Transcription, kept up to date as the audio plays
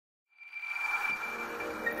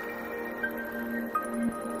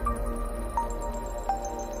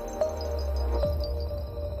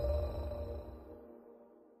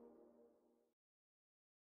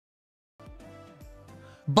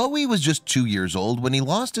Bowie was just 2 years old when he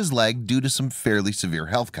lost his leg due to some fairly severe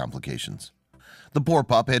health complications. The poor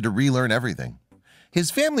pup had to relearn everything.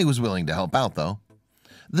 His family was willing to help out, though.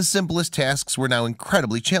 The simplest tasks were now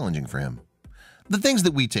incredibly challenging for him. The things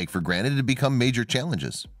that we take for granted had become major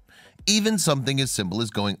challenges. Even something as simple as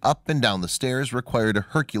going up and down the stairs required a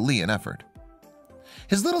herculean effort.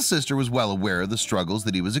 His little sister was well aware of the struggles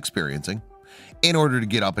that he was experiencing. In order to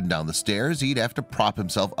get up and down the stairs, he'd have to prop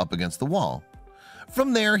himself up against the wall.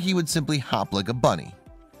 From there, he would simply hop like a bunny.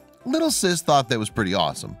 Little sis thought that was pretty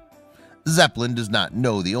awesome. Zeppelin does not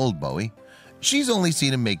know the old Bowie. She's only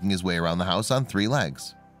seen him making his way around the house on 3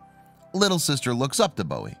 legs. Little sister looks up to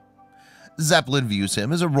Bowie. Zeppelin views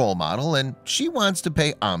him as a role model, and she wants to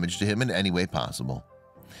pay homage to him in any way possible.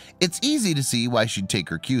 It's easy to see why she'd take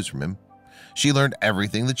her cues from him. She learned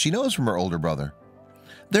everything that she knows from her older brother.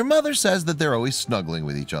 Their mother says that they're always snuggling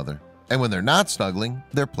with each other, and when they're not snuggling,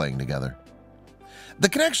 they're playing together. The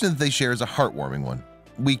connection that they share is a heartwarming one.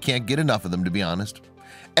 We can't get enough of them, to be honest.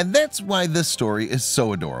 And that's why this story is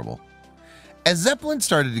so adorable. As Zeppelin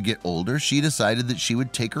started to get older, she decided that she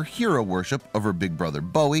would take her hero worship of her big brother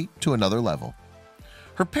Bowie to another level.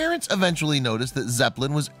 Her parents eventually noticed that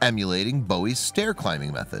Zeppelin was emulating Bowie's stair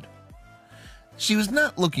climbing method. She was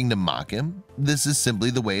not looking to mock him. This is simply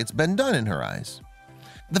the way it's been done in her eyes.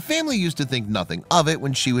 The family used to think nothing of it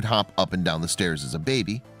when she would hop up and down the stairs as a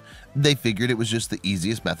baby. They figured it was just the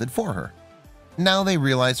easiest method for her. Now they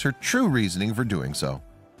realize her true reasoning for doing so.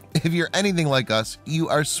 If you're anything like us, you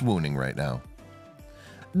are swooning right now.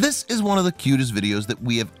 This is one of the cutest videos that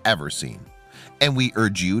we have ever seen, and we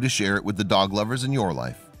urge you to share it with the dog lovers in your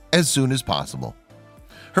life as soon as possible.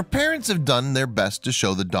 Her parents have done their best to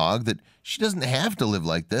show the dog that she doesn't have to live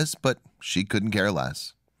like this, but she couldn't care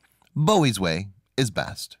less. Bowie's way is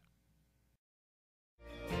best.